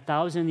is like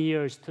 1,000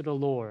 years to the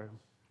Lord,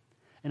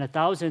 and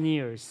 1,000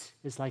 years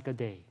is like a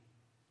day.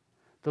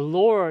 The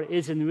Lord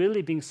isn't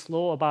really being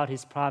slow about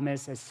His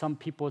promise as some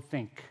people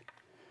think.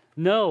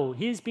 No,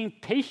 He is being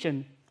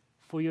patient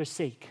for your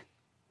sake.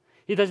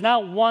 He does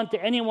not want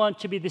anyone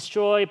to be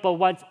destroyed, but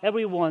wants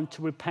everyone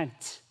to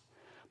repent.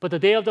 But the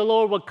day of the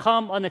Lord will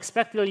come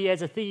unexpectedly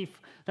as a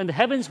thief. Then the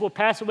heavens will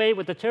pass away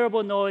with a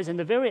terrible noise, and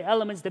the very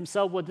elements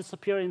themselves will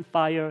disappear in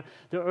fire.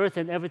 The earth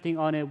and everything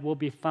on it will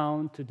be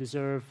found to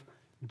deserve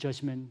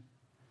judgment.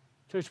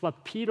 Church,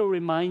 what Peter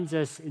reminds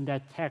us in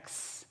that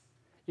text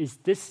is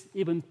this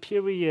even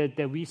period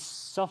that we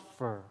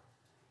suffer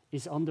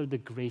is under the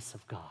grace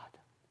of God.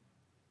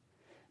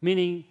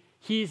 Meaning,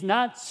 He's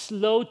not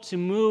slow to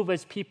move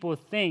as people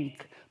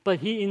think, but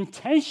He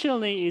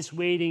intentionally is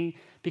waiting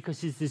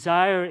because His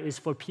desire is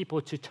for people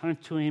to turn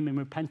to Him in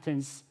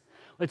repentance.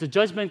 When the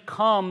judgment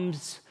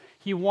comes,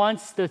 He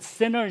wants the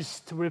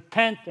sinners to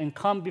repent and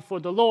come before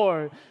the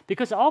Lord.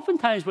 Because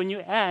oftentimes when you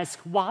ask,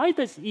 why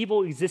does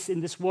evil exist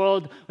in this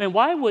world, and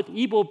why would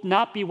evil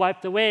not be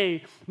wiped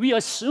away, we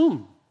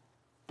assume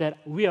that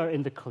we are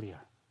in the clear.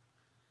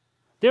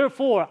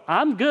 Therefore,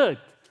 I'm good.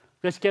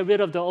 Let's get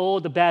rid of all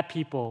the bad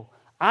people.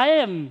 I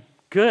am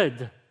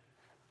good.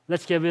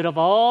 Let's get rid of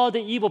all the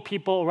evil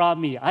people around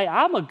me.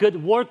 I'm a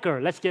good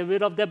worker. Let's get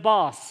rid of the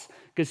boss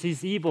because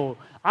he's evil.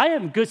 I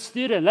am a good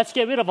student. Let's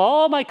get rid of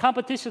all my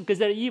competition because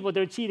they're evil,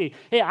 they're cheating.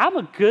 Hey, I'm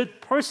a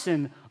good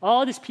person.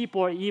 All these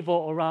people are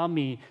evil around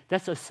me.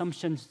 That's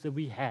assumptions that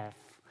we have.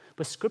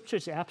 But Scripture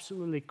is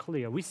absolutely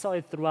clear. We saw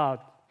it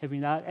throughout, have we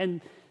not?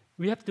 And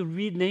we have to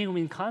read Nahum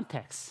in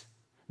context.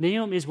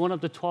 Nahum is one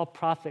of the 12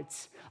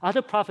 prophets.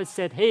 Other prophets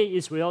said, hey,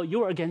 Israel,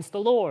 you're against the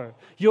Lord.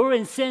 You're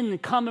in sin.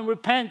 Come and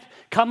repent.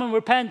 Come and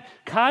repent.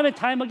 Time and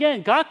time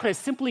again. God could have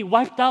simply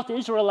wiped out the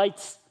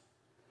Israelites.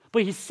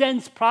 But he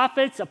sends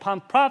prophets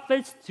upon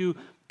prophets to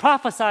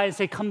prophesy and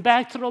say, come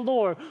back to the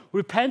Lord.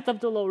 Repent of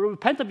the Lord.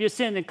 Repent of your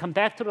sin and come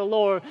back to the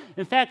Lord.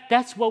 In fact,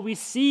 that's what we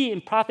see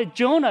in prophet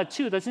Jonah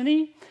too, doesn't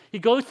he? He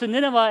goes to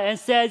Nineveh and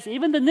says,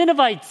 even the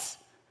Ninevites,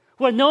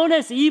 who are known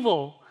as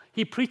evil,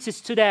 he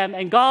preaches to them,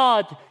 and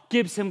God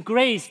gives him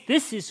grace.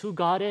 This is who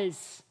God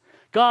is.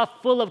 God,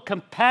 full of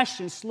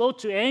compassion, slow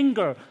to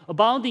anger,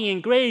 abounding in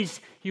grace.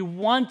 He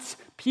wants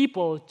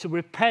people to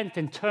repent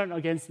and turn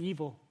against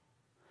evil.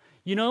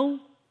 You know,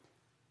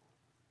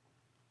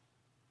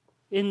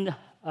 in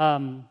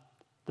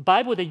the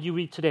Bible that you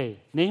read today,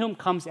 Nahum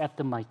comes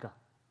after Micah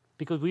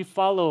because we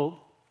follow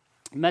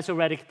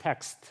Masoretic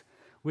text,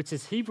 which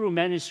is Hebrew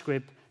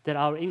manuscript that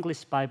our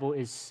English Bible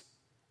is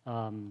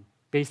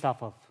based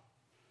off of.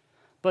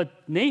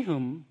 But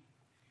Nahum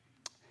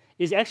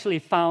is actually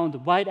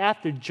found right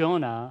after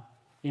Jonah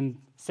in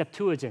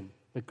Septuagint,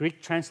 the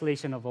Greek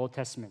translation of Old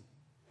Testament,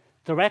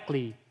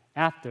 directly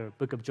after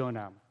book of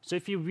Jonah. So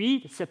if you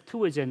read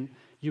Septuagint,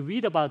 you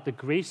read about the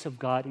grace of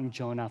God in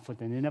Jonah for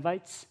the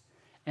Ninevites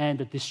and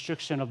the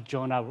destruction of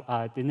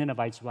Jonah, the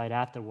Ninevites right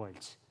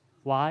afterwards.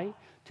 Why?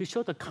 To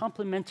show the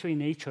complementary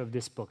nature of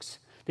these books.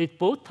 They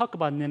both talk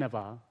about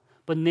Nineveh,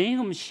 but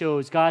Nahum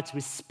shows God's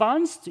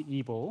response to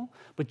evil,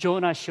 but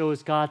Jonah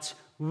shows God's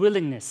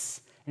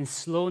willingness and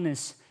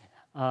slowness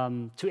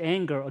to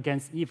anger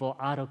against evil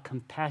out of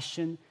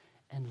compassion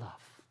and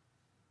love.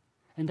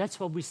 And that's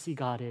what we see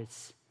God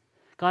is.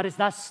 God is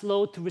not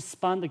slow to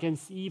respond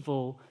against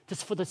evil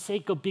just for the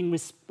sake of being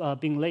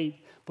late,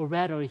 but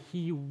rather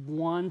he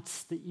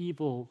wants the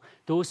evil,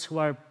 those who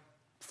are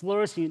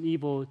flourishing in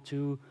evil,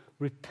 to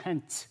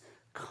repent,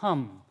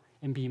 come,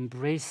 and be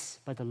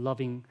embraced by the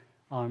loving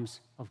arms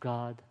of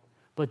God.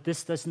 But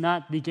this does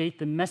not negate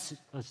the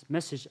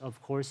message,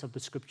 of course, of the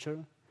Scripture.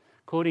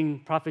 Quoting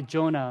prophet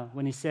Jonah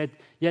when he said,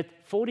 yet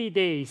 40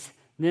 days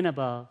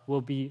Nineveh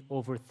will be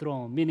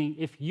overthrown. Meaning,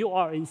 if you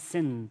are in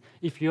sin,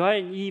 if you are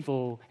in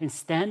evil, and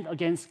stand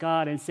against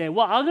God and say,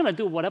 well, I'm going to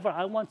do whatever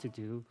I want to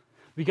do,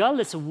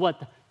 regardless of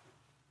what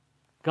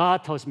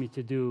God tells me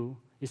to do,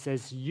 it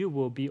says, you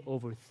will be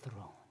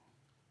overthrown.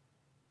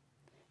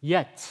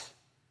 Yet,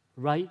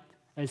 right,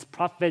 as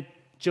prophet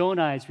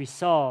Jonah, as we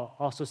saw,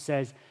 also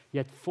says,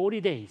 yet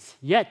 40 days,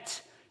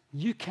 yet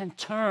you can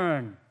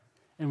turn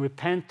and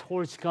repent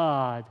towards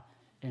God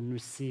and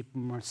receive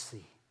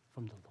mercy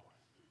from the Lord.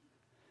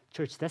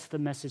 Church, that's the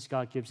message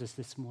God gives us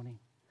this morning.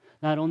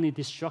 Not only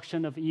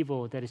destruction of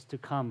evil that is to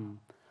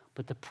come,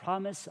 but the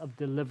promise of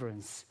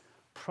deliverance,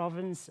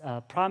 promise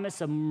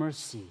of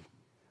mercy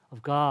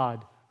of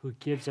God who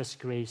gives us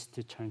grace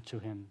to turn to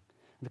him.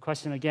 And the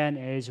question again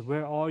is,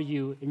 where are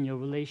you in your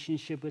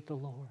relationship with the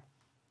Lord?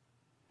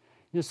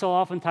 You know, so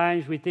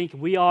oftentimes we think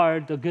we are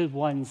the good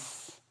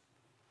ones.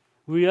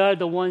 We are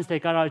the ones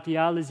that got our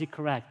theology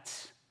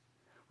correct.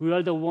 We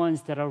are the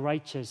ones that are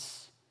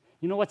righteous.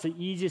 You know what's the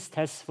easiest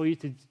test for you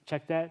to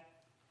check that?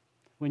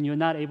 When you're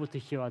not able to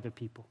hear other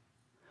people.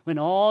 When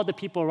all the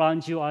people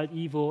around you are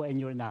evil and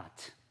you're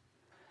not.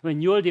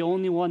 When you're the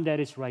only one that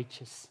is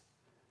righteous.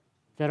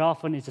 That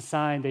often is a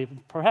sign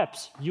that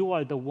perhaps you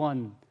are the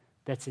one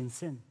that's in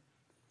sin.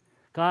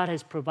 God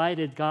has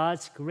provided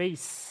God's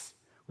grace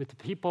with the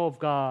people of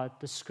God,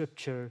 the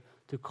Scripture,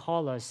 to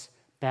call us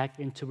back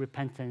into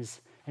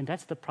repentance. And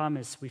that's the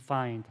promise we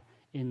find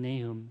in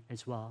Nahum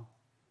as well.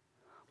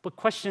 But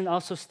question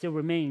also still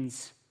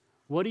remains,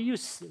 what do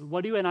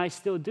you and I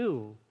still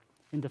do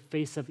in the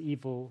face of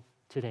evil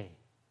today?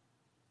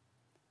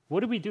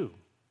 What do we do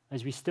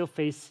as we still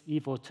face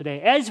evil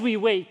today, as we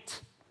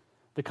wait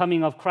the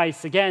coming of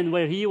Christ again,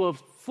 where he will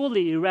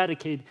fully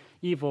eradicate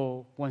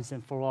evil once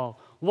and for all?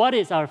 What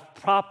is our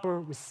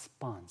proper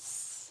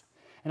response?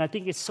 And I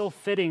think it's so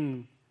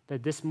fitting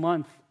that this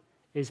month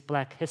is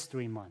Black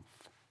History Month,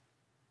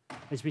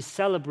 as we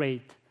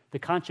celebrate the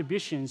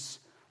contributions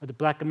of the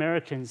Black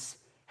Americans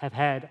have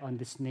had on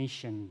this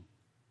nation.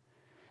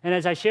 And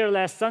as I shared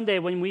last Sunday,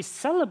 when we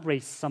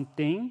celebrate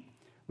something,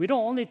 we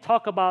don't only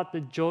talk about the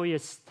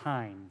joyous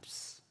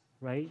times,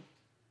 right?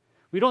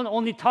 We don't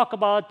only talk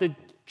about the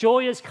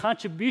joyous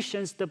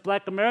contributions that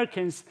Black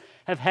Americans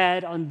have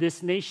had on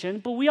this nation,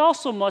 but we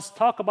also must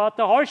talk about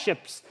the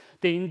hardships,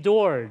 They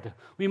endured.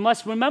 We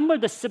must remember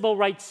the civil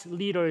rights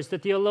leaders, the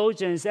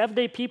theologians,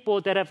 everyday people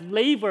that have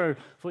labored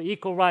for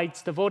equal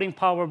rights, the voting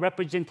power,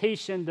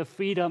 representation, the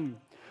freedom.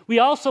 We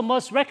also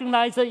must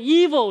recognize the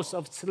evils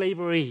of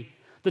slavery,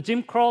 the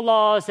Jim Crow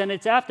laws and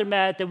its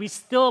aftermath that we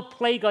still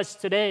plague us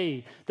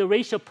today, the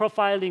racial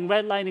profiling,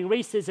 redlining,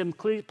 racism,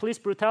 police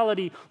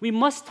brutality. We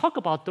must talk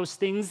about those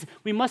things.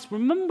 We must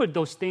remember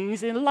those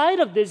things. In light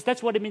of this,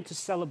 that's what it means to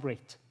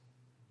celebrate.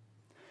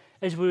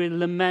 As we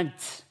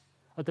lament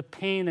of the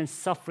pain and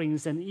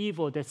sufferings and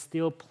evil that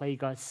still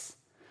plague us.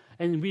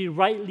 And we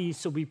rightly,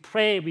 so we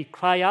pray, we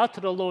cry out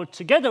to the Lord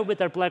together with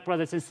our black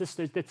brothers and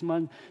sisters this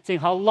month,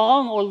 saying, how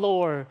long, O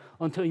Lord,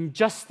 until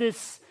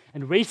injustice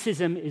and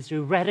racism is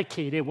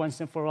eradicated once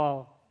and for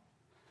all?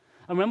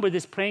 I remember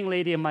this praying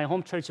lady in my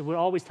home church would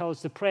always tell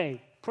us to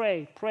pray,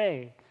 pray,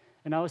 pray.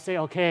 And I would say,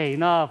 okay,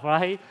 enough,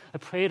 right? I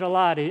prayed a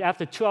lot.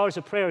 After 2 hours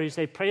of prayer, you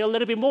say, pray a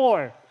little bit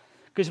more,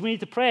 because we need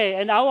to pray.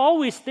 And I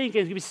always think,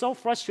 and be so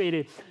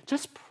frustrated,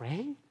 just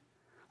pray?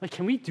 Like,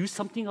 can we do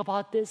something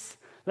about this?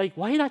 Like,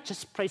 why not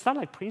just pray? It's not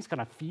like praying's going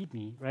to feed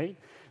me, right?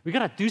 We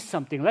got to do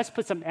something. Let's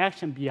put some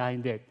action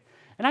behind it.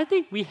 And I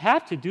think we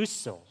have to do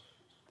so.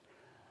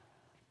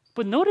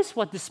 But notice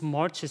what these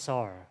marches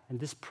are and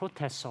these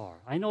protests are.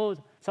 I know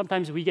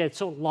sometimes we get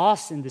so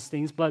lost in these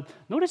things, but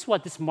notice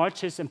what these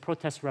marches and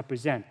protests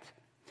represent.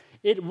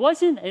 It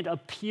wasn't an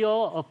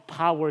appeal of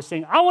power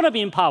saying, I want to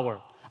be in power.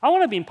 I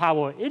want to be in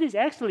power. It is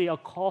actually a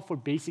call for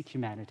basic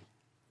humanity.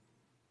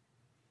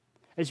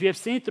 As we have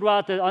seen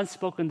throughout the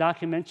unspoken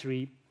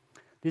documentary,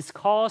 this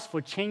calls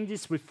for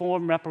changes,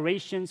 reform,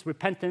 reparations,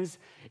 repentance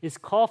is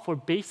call for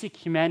basic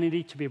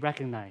humanity to be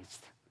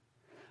recognized.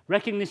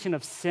 Recognition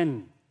of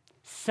sin,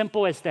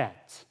 simple as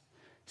that.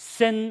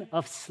 Sin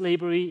of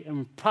slavery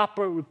and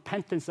proper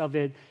repentance of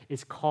it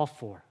is called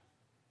for.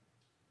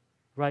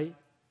 Right?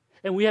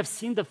 And we have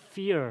seen the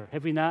fear,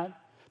 have we not?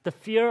 The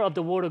fear of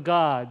the Word of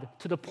God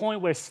to the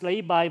point where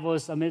slave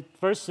Bibles omit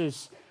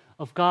verses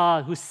of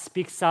God who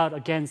speaks out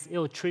against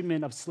ill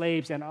treatment of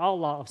slaves and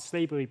outlaw of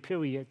slavery,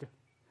 period.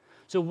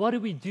 So what do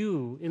we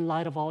do in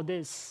light of all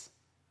this?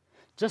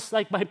 Just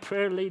like my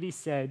prayer lady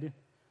said,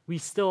 we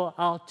still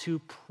out to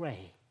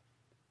pray.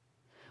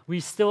 We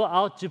still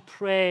out to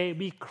pray,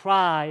 we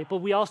cry, but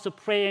we also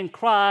pray and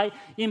cry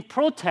in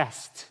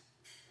protest.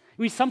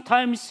 We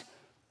sometimes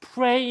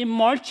pray in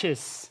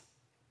marches.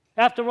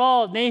 After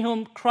all,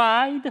 Nahum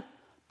cried,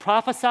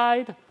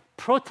 prophesied,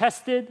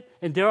 protested,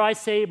 and dare I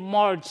say,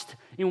 marched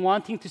in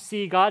wanting to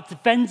see God's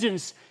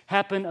vengeance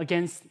happen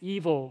against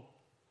evil.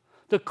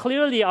 So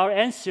clearly our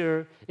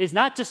answer is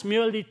not just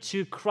merely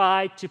to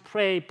cry, to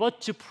pray,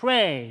 but to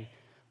pray.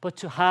 But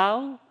to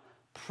how?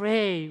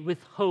 Pray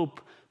with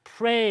hope.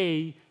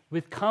 Pray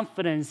with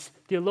confidence.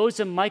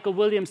 Theologian Michael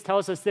Williams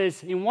tells us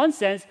this. In one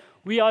sense,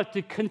 we are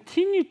to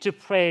continue to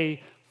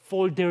pray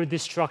for their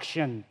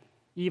destruction,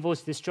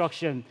 evil's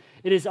destruction.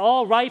 It is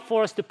all right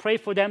for us to pray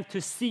for them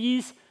to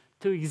cease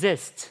to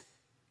exist.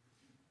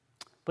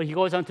 But he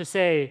goes on to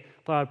say,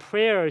 but our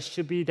prayers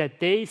should be that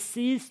they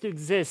cease to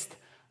exist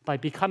by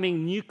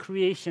becoming new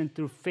creation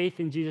through faith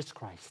in Jesus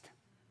Christ.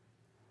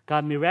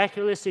 God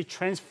miraculously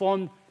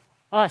transformed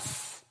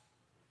us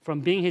from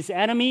being his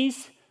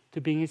enemies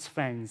to being his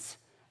friends.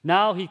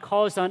 Now he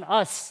calls on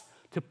us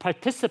to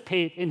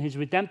participate in his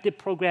redemptive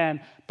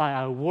program by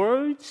our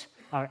words,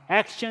 our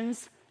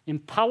actions,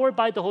 empowered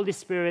by the Holy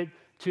Spirit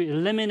to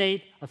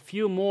eliminate a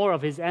few more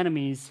of his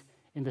enemies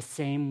in the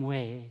same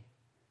way.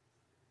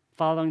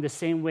 Following the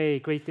same way,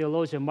 great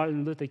theologian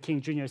Martin Luther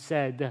King Jr.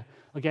 said,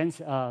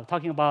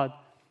 talking about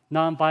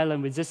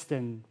nonviolent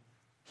resistance,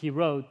 he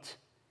wrote,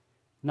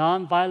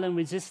 nonviolent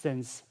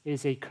resistance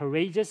is a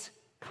courageous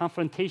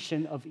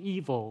confrontation of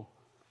evil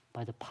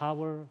by the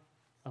power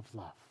of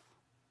love.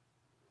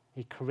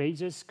 A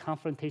courageous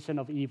confrontation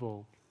of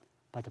evil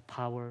by the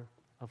power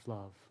of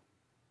love.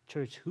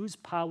 Church, whose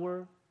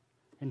power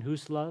and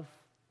whose love?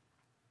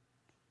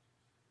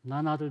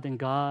 None other than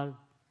God,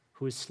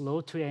 who is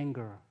slow to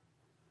anger,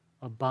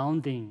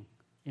 abounding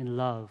in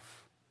love,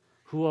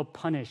 who will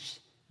punish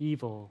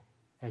evil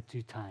at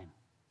due time.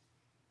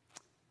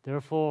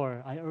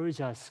 Therefore, I urge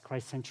us,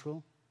 Christ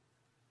Central,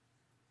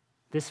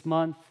 this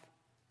month,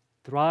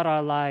 throughout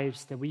our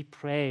lives, that we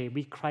pray,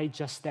 we cry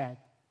just that.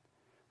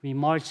 We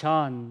march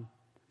on,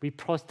 we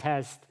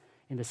protest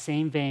in the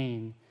same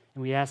vein,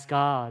 and we ask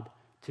God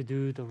to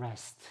do the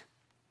rest.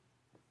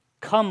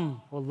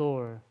 Come, O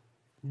Lord,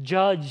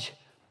 judge,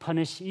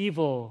 punish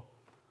evil.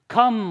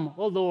 Come,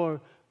 O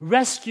Lord,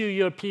 rescue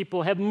your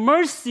people. Have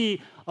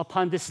mercy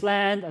upon this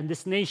land and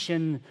this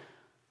nation.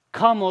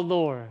 Come, O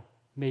Lord,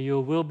 may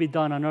your will be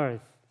done on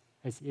earth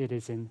as it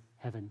is in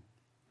heaven.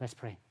 Let's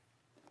pray.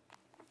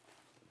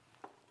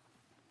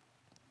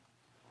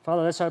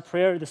 Father, that's our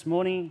prayer this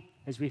morning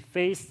as we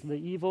face the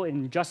evil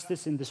and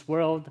injustice in this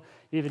world,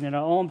 even in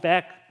our own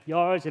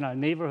backyards, in our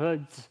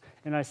neighborhoods,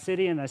 in our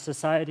city, in our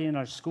society, in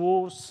our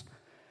schools,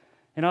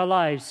 in our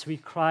lives. We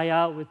cry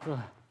out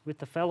with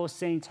the fellow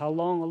saints, how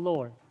long, O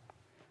Lord?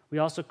 We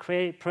also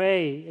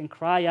pray and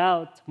cry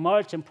out,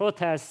 march and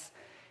protest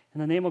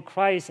in the name of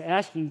Christ,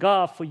 asking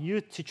God for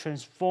you to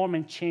transform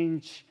and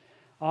change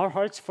our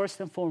hearts first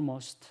and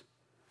foremost,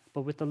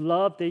 but with the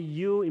love that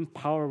you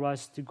empower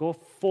us to go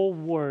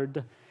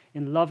forward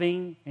in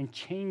loving and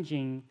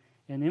changing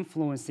and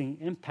influencing,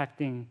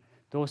 impacting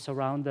those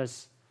around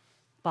us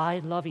by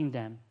loving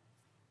them,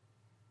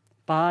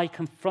 by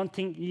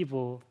confronting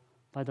evil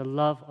by the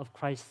love of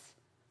Christ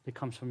that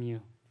comes from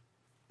you.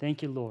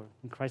 Thank you, Lord.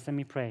 In Christ let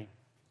me pray.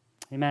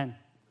 Amen.